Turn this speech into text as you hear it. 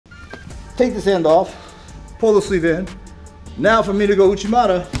take this hand off, pull the sleeve in. Now for me to go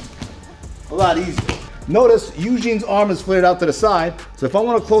Uchimata, a lot easier. Notice Eugene's arm is flared out to the side, so if I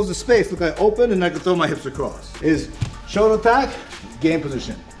want to close the space, look, I open and I can throw my hips across. Is shoulder attack, game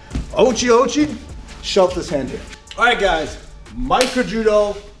position. Ochi Ochi, shelf this hand here. All right guys, Micro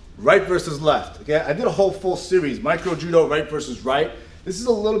Judo, right versus left, okay? I did a whole full series, Micro Judo, right versus right. This is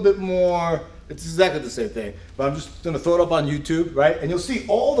a little bit more, it's exactly the same thing, but I'm just gonna throw it up on YouTube, right? And you'll see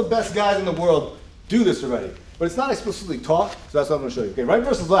all the best guys in the world do this already. But it's not explicitly taught, so that's what I'm gonna show you. Okay, right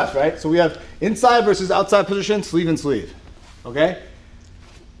versus left, right? So we have inside versus outside position, sleeve and sleeve, okay?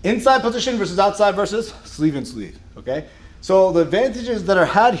 Inside position versus outside versus sleeve and sleeve, okay? So the advantages that are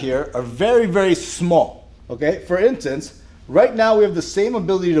had here are very, very small, okay? For instance, right now we have the same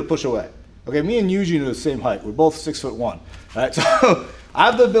ability to push away. Okay, me and Eugene are the same height. We're both 6'1", all right? So I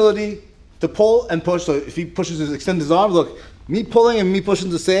have the ability to pull and push. So if he pushes, extend his arm, look, me pulling and me pushing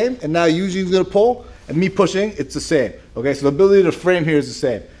is the same, and now Eugene's gonna pull, and me pushing, it's the same. Okay, so the ability to frame here is the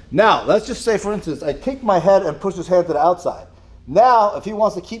same. Now, let's just say, for instance, I take my head and push his hand to the outside. Now, if he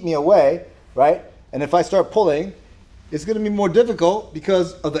wants to keep me away, right, and if I start pulling, it's gonna be more difficult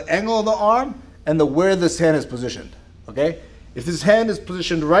because of the angle of the arm and the where this hand is positioned, okay? If this hand is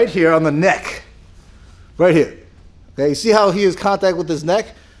positioned right here on the neck, right here, okay, you see how he has contact with his neck?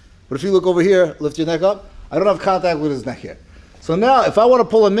 But if you look over here, lift your neck up, I don't have contact with his neck here. So now, if I wanna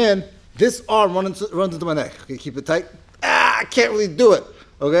pull him in, this arm runs into my neck. Okay, keep it tight. I can't really do it,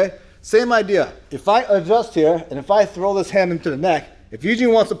 okay? Same idea. If I adjust here, and if I throw this hand into the neck, if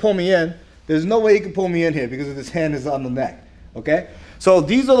Eugene wants to pull me in, there's no way he can pull me in here because of this hand is on the neck, okay? So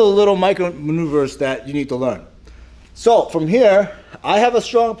these are the little micro maneuvers that you need to learn. So from here, I have a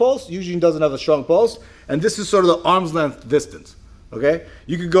strong post, Eugene doesn't have a strong post, and this is sort of the arm's length distance, okay?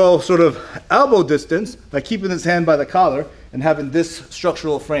 You could go sort of elbow distance by keeping this hand by the collar and having this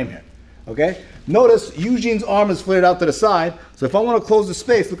structural frame here. Okay? Notice Eugene's arm is flared out to the side, so if I want to close the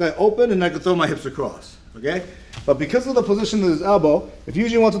space, look, I open and I can throw my hips across. Okay? But because of the position of his elbow, if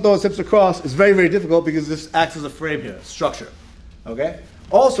Eugene wants to throw his hips across, it's very, very difficult because this acts as a frame here, structure. Okay?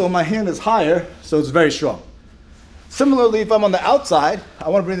 Also, my hand is higher, so it's very strong. Similarly, if I'm on the outside, I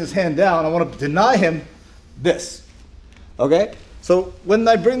want to bring this hand down, I want to deny him this. Okay? So when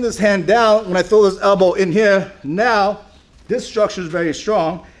I bring this hand down, when I throw this elbow in here, now this structure is very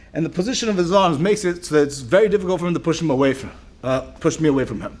strong. And the position of his arms makes it so that it's very difficult for him to push me away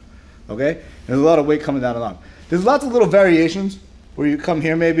from him. Okay? There's a lot of weight coming down the arm. There's lots of little variations where you come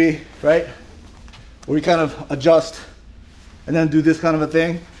here maybe, right? Where you kind of adjust and then do this kind of a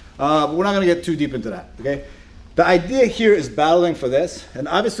thing. But we're not gonna get too deep into that, okay? The idea here is battling for this, and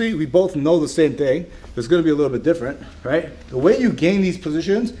obviously we both know the same thing. It's gonna be a little bit different, right? The way you gain these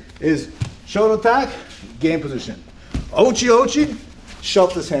positions is shoulder attack, game position. Ochi Ochi,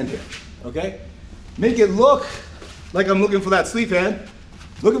 shelf this hand here, okay? Make it look like I'm looking for that sleeve hand.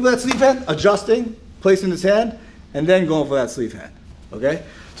 Looking for that sleeve hand, adjusting, placing this hand, and then going for that sleeve hand, okay?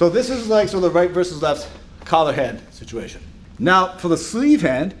 So this is like sort of the right versus left collar hand situation. Now, for the sleeve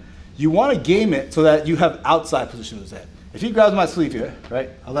hand, you want to game it so that you have outside position of his hand. If he grabs my sleeve here,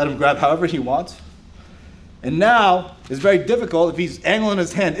 right, I'll let him grab however he wants. And now, it's very difficult if he's angling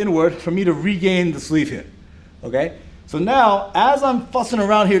his hand inward for me to regain the sleeve here, okay? So now, as I'm fussing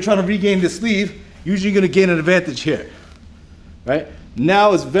around here trying to regain this sleeve, usually going to gain an advantage here, right?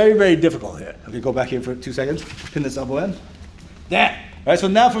 Now it's very, very difficult here. Okay, go back here for 2 seconds, pin this elbow in. That, right? So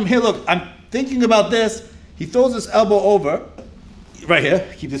now from here, look, I'm thinking about this. He throws this elbow over, right here,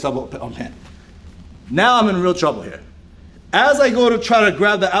 keep this elbow on pin. Now I'm in real trouble here. As I go to try to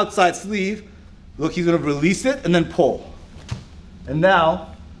grab the outside sleeve, look, he's going to release it and then pull. And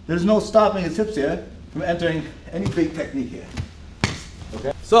now, there's no stopping his hips here from entering any big technique here,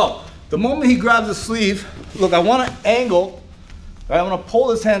 okay? So, the moment he grabs the sleeve, look, I want to angle, right? I want to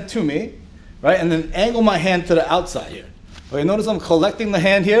pull his hand to me, right? And then angle my hand to the outside here. Okay, notice I'm collecting the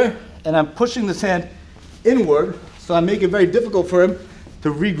hand here, and I'm pushing this hand inward, so I make it very difficult for him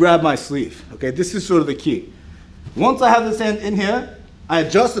to re-grab my sleeve, okay? This is sort of the key. Once I have this hand in here, I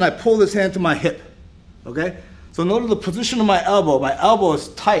adjust and I pull this hand to my hip, okay? So notice the position of my elbow is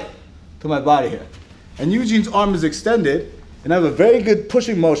tight to my body here. And Eugene's arm is extended, and I have a very good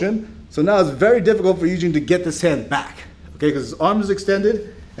pushing motion, so now it's very difficult for Eugene to get this hand back, okay, because his arm is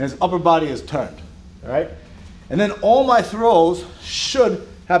extended and his upper body is turned, all right? And then all my throws should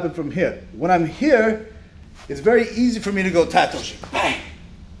happen from here. When I'm here, it's very easy for me to go tatoshi, bang.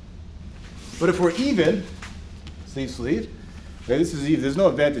 But if we're even, sleeve, sleeve, okay, this is even, there's no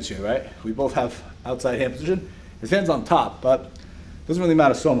advantage here, right? We both have outside hand position. His hand's on top, but it doesn't really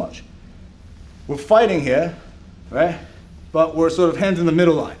matter so much. We're fighting here, right? But we're sort of hands in the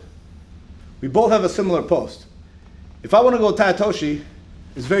middle line. we both have a similar post. If I want to go Taitoshi,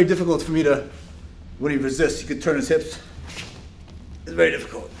 it's very difficult for me to, when he resists, he could turn his hips. It's very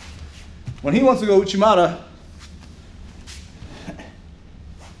difficult. When he wants to go Uchimata,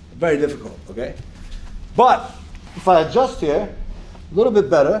 very difficult, okay? But if I adjust here, a little bit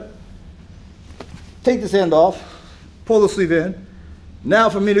better, take this hand off, pull the sleeve in, now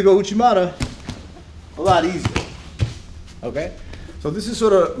for me to go Uchimata, a lot easier, okay? So this is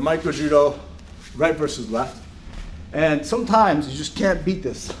sort of micro judo, right versus left. And sometimes you just can't beat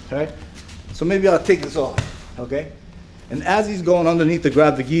this, right? So maybe I'll take this off, okay? And as he's going underneath to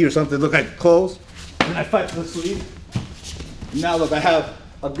grab the gi or something, look, I close, and I fight for the sleeve. Now look, I have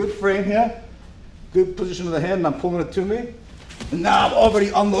a good frame here, good position of the hand, and I'm pulling it to me. And now I'm already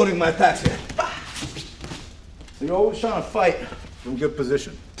unloading my attacks here. So you're always trying to fight from good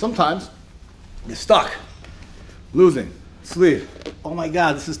position. Sometimes you're stuck, losing, sleeve. Oh my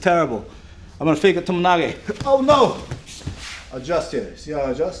God, this is terrible. I'm gonna fake a tomonage. Oh no! Adjust here. See how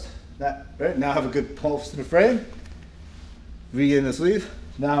I adjust? That, right? Now I have a good pulse to the frame. Regain the sleeve.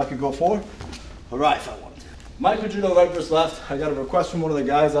 Now I can go forward. All right, if I want to. Micro Judo Right versus Left. I got a request from one of the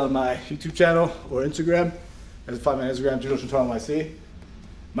guys on my YouTube channel or Instagram. You can find my Instagram, Judo Shintaro NYC.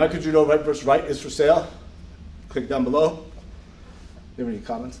 Micro Judo Right versus Right is for sale. Click down below. Do you have any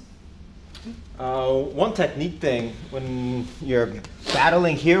comments? One technique thing, when you're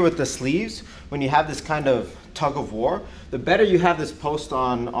battling here with the sleeves, when you have this kind of tug of war, the better you have this post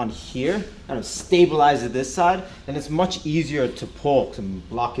on here, kind of stabilize it this side, then it's much easier to pull, because I'm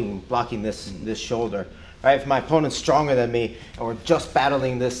blocking this shoulder. Right? If my opponent's stronger than me, and we're just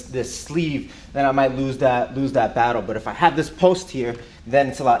battling this sleeve, then I might lose that battle. But if I have this post here, then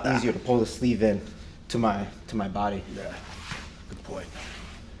it's a lot easier to pull the sleeve in to my body. Yeah, good point.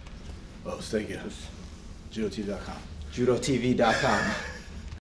 Oh, thank you. JudoTV.com. JudoTV.com.